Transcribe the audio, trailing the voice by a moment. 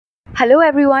Hello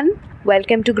everyone,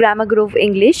 welcome to Grammar Grove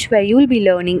English, where you will be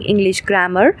learning English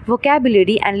grammar,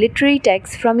 vocabulary and literary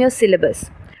texts from your syllabus.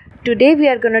 Today we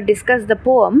are going to discuss the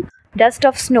poem Dust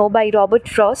of Snow by Robert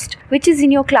Frost, which is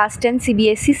in your class 10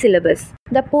 CBSE syllabus.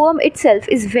 The poem itself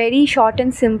is very short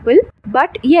and simple,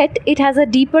 but yet it has a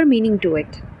deeper meaning to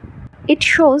it. It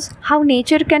shows how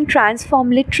nature can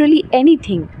transform literally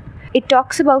anything. It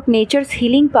talks about nature's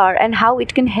healing power and how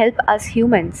it can help us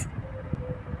humans.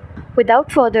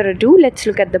 Without further ado, let's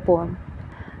look at the poem.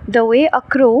 The way a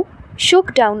crow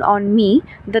shook down on me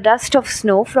the dust of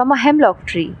snow from a hemlock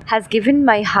tree has given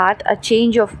my heart a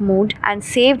change of mood and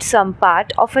saved some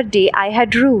part of a day I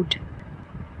had rued.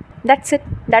 That's it.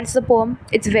 That's the poem.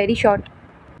 It's very short.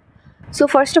 So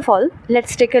first of all,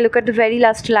 let's take a look at the very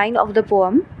last line of the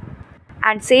poem.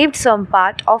 And saved some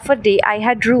part of a day I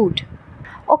had rued.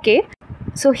 Okay,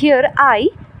 so here I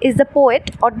is the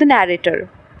poet or the narrator.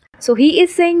 So he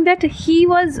is saying that he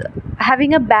was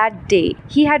having a bad day.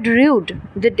 He had rued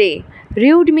the day.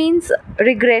 Rued means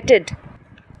regretted.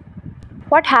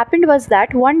 What happened was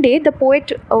that one day the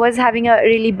poet was having a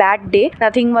really bad day.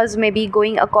 Nothing was maybe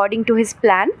going according to his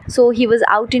plan. So he was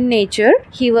out in nature.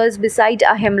 He was beside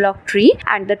a hemlock tree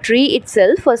and the tree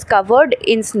itself was covered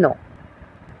in snow.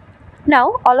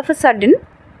 Now all of a sudden,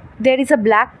 there is a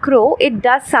black crow. It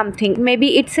does something.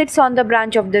 Maybe it sits on the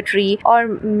branch of the tree, or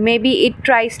maybe it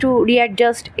tries to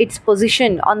readjust its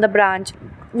position on the branch.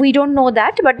 We don't know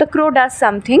that, but the crow does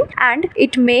something and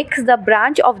it makes the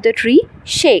branch of the tree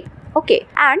shake. Okay,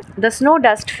 and the snow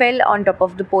dust fell on top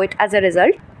of the poet as a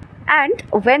result. And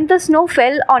when the snow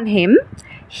fell on him,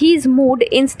 his mood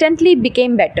instantly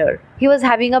became better. He was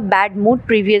having a bad mood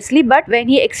previously, but when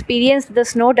he experienced the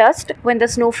snow dust, when the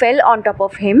snow fell on top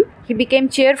of him, he became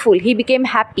cheerful, he became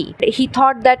happy. He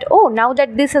thought that, oh, now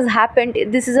that this has happened,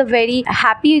 this is a very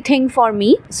happy thing for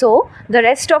me. So the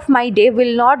rest of my day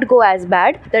will not go as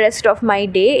bad. The rest of my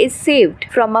day is saved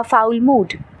from a foul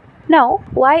mood. Now,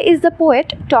 why is the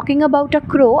poet talking about a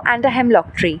crow and a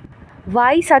hemlock tree?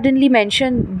 Why suddenly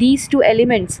mention these two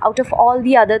elements out of all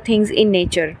the other things in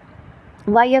nature?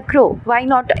 Why a crow? Why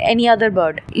not any other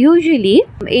bird? Usually,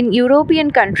 in European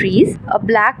countries, a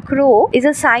black crow is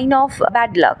a sign of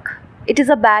bad luck. It is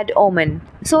a bad omen.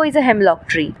 So is a hemlock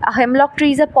tree. A hemlock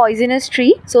tree is a poisonous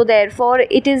tree, so therefore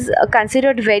it is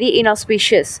considered very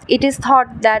inauspicious. It is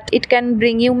thought that it can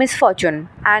bring you misfortune.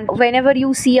 And whenever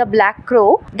you see a black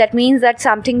crow, that means that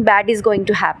something bad is going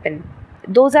to happen.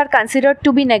 Those are considered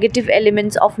to be negative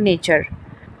elements of nature.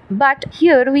 But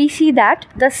here we see that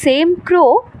the same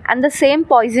crow and the same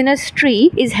poisonous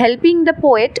tree is helping the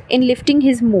poet in lifting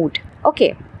his mood.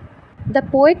 Okay. The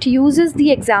poet uses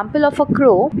the example of a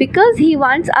crow because he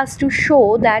wants us to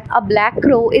show that a black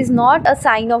crow is not a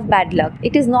sign of bad luck.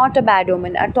 It is not a bad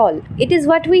omen at all. It is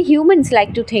what we humans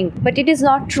like to think, but it is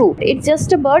not true. It's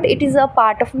just a bird. It is a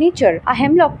part of nature. A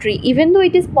hemlock tree, even though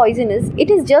it is poisonous,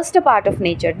 it is just a part of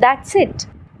nature. That's it.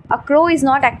 A crow is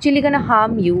not actually going to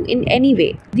harm you in any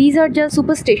way. These are just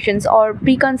superstitions or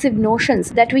preconceived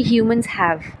notions that we humans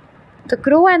have. The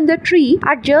crow and the tree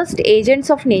are just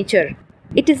agents of nature.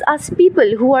 It is us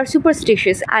people who are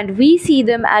superstitious and we see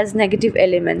them as negative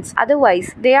elements.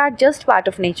 Otherwise, they are just part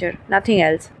of nature, nothing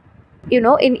else. You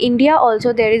know, in India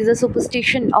also there is a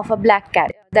superstition of a black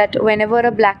cat. That whenever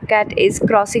a black cat is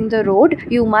crossing the road,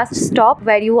 you must stop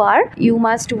where you are. You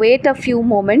must wait a few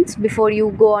moments before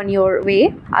you go on your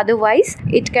way. Otherwise,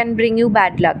 it can bring you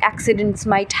bad luck. Accidents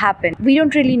might happen. We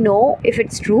don't really know if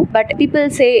it's true, but people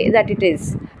say that it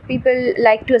is. People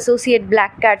like to associate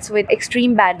black cats with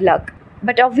extreme bad luck.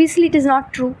 But obviously it is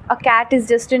not true. A cat is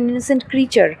just an innocent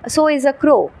creature. So is a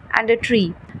crow and a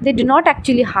tree. They do not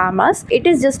actually harm us. It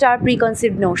is just our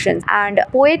preconceived notions. And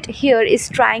poet here is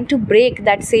trying to break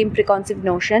that same preconceived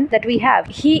notion that we have.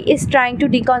 He is trying to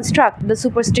deconstruct the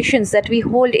superstitions that we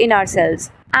hold in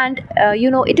ourselves. And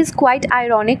it is quite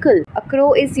ironical. A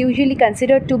crow is usually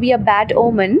considered to be a bad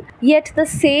omen, yet the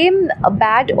same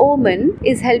bad omen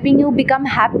is helping you become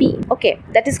happy. Okay,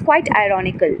 that is quite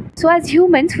ironical. So as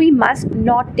humans, we must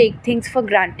not take things for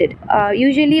granted.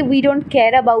 Usually we don't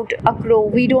care about a crow.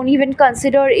 We don't even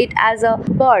consider it as a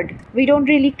bird. We don't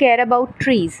really care about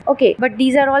trees. Okay, but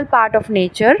these are all part of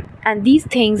nature and these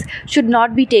things should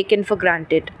not be taken for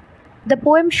granted. The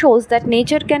poem shows that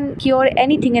nature can cure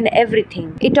anything and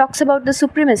everything. It talks about the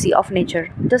supremacy of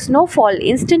nature. The snowfall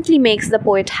instantly makes the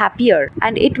poet happier,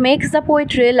 and it makes the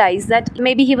poet realize that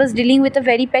maybe he was dealing with a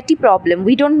very petty problem.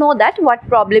 We don't know that what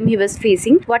problem he was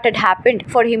facing, what had happened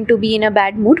for him to be in a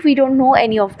bad mood. We don't know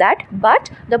any of that,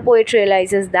 but the poet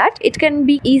realizes that it can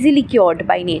be easily cured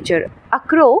by nature. A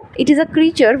crow, it is a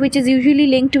creature which is usually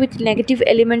linked with negative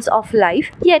elements of life,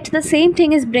 yet the same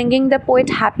thing is bringing the poet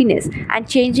happiness and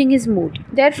changing his mood.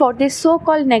 Therefore, this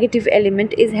so-called negative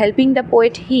element is helping the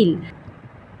poet heal.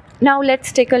 Now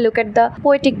let's take a look at the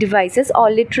poetic devices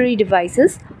or literary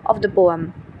devices of the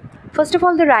poem. First of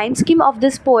all, the rhyme scheme of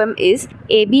this poem is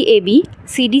AB AB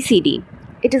CD CD.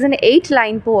 It is an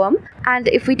 8-line poem, and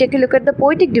if we take a look at the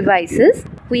poetic devices,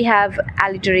 we have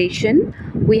alliteration,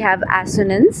 we have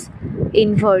assonance,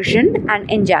 inversion and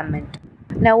enjambment.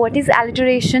 Now what is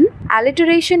alliteration?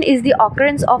 Alliteration is the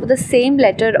occurrence of the same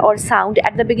letter or sound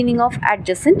at the beginning of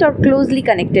adjacent or closely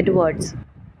connected words.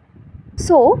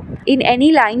 So, in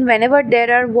any line, whenever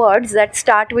there are words that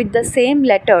start with the same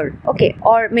letter,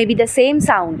 or maybe the same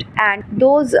sound, and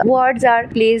those words are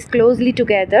placed closely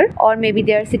together, or maybe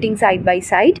they are sitting side by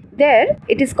side, there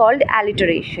it is called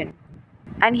alliteration.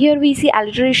 And here we see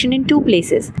alliteration in 2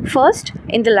 places. First,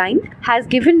 in the line, has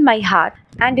given my heart,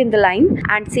 and in the line,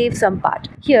 and save some part.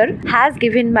 Here, has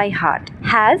given my heart,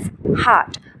 has,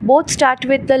 heart. Both start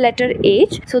with the letter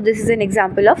H, so this is an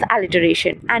example of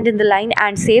alliteration. And in the line,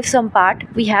 and save some part,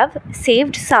 we have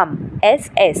saved some,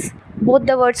 SS. Both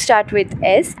the words start with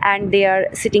S and they are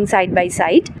sitting side by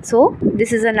side. So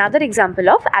this is another example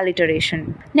of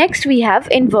alliteration. Next we have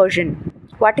inversion.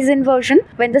 What is inversion?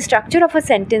 When the structure of a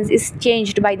sentence is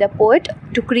changed by the poet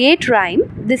to create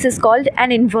rhyme, this is called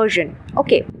an inversion.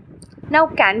 Now,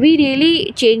 can we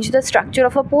really change the structure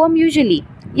of a poem usually?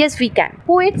 Yes, we can.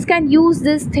 Poets can use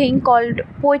this thing called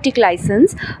poetic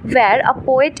license, where a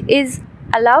poet is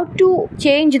allowed to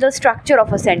change the structure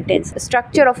of a sentence,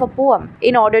 structure of a poem,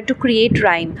 in order to create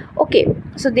rhyme.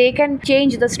 So they can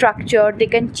change the structure, they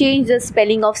can change the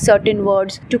spelling of certain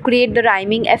words to create the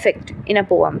rhyming effect in a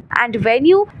poem. And when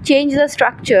you change the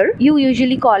structure, you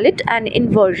usually call it an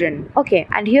inversion.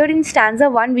 And here in stanza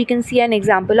 1, we can see an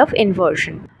example of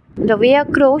inversion. The way a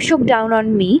crow shook down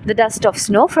on me the dust of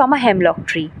snow from a hemlock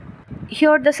tree.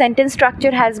 Here the sentence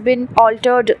structure has been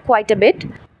altered quite a bit.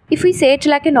 If we say it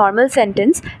like a normal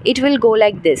sentence, it will go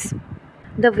like this.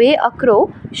 The way a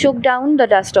crow shook down the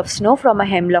dust of snow from a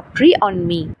hemlock tree on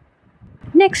me.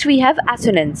 Next we have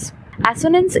assonance.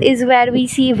 Assonance is where we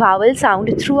see vowel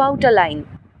sound throughout a line.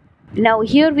 Now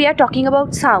here we are talking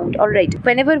about sound, alright.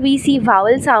 Whenever we see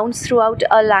vowel sounds throughout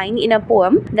a line in a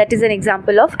poem, that is an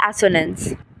example of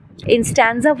assonance. In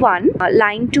stanza 1,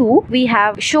 line 2, we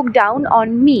have shook down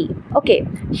on me.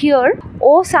 Here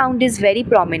O sound is very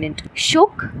prominent.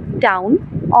 Shook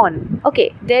down on.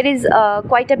 There is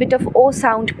quite a bit of O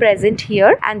sound present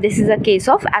here, and this is a case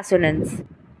of assonance.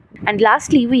 And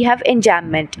lastly, we have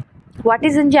enjambment. What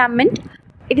is enjambment?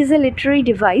 It is a literary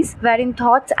device wherein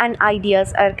thoughts and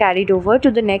ideas are carried over to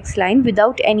the next line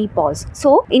without any pause.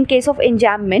 So, in case of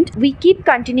enjambment, we keep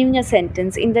continuing a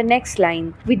sentence in the next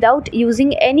line without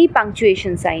using any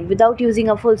punctuation sign, without using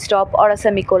a full stop or a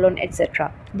semicolon,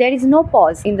 etc. There is no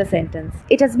pause in the sentence.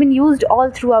 It has been used all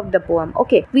throughout the poem.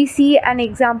 We see an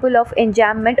example of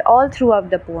enjambment all throughout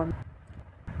the poem.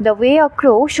 The way a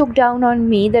crow shook down on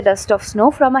me the dust of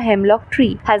snow from a hemlock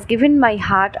tree has given my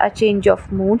heart a change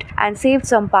of mood and saved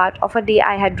some part of a day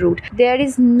I had rued. There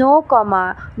is no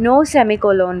comma, no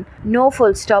semicolon, no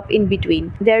full stop in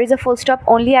between. There is a full stop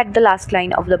only at the last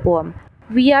line of the poem.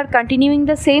 We are continuing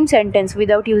the same sentence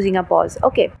without using a pause.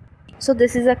 So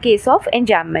this is a case of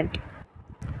enjambment.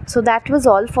 So that was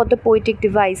all for the poetic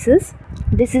devices.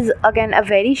 This is again a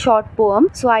very short poem,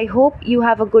 so I hope you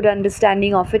have a good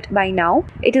understanding of it by now.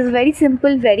 It is very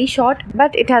simple, very short,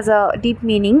 but it has a deep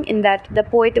meaning in that the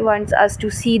poet wants us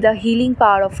to see the healing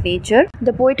power of nature.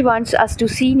 The poet wants us to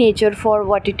see nature for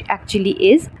what it actually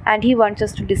is, and he wants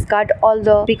us to discard all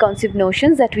the preconceived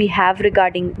notions that we have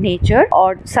regarding nature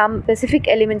or some specific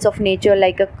elements of nature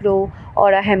like a crow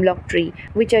or a hemlock tree,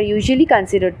 which are usually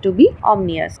considered to be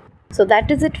ominous. So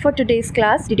that is it for today's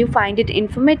class. Did you find it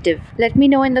informative? Let me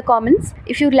know in the comments.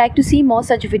 If you'd like to see more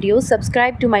such videos,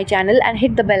 subscribe to my channel and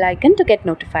hit the bell icon to get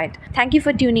notified. Thank you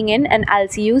for tuning in, and I'll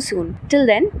see you soon. Till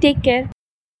then, take care.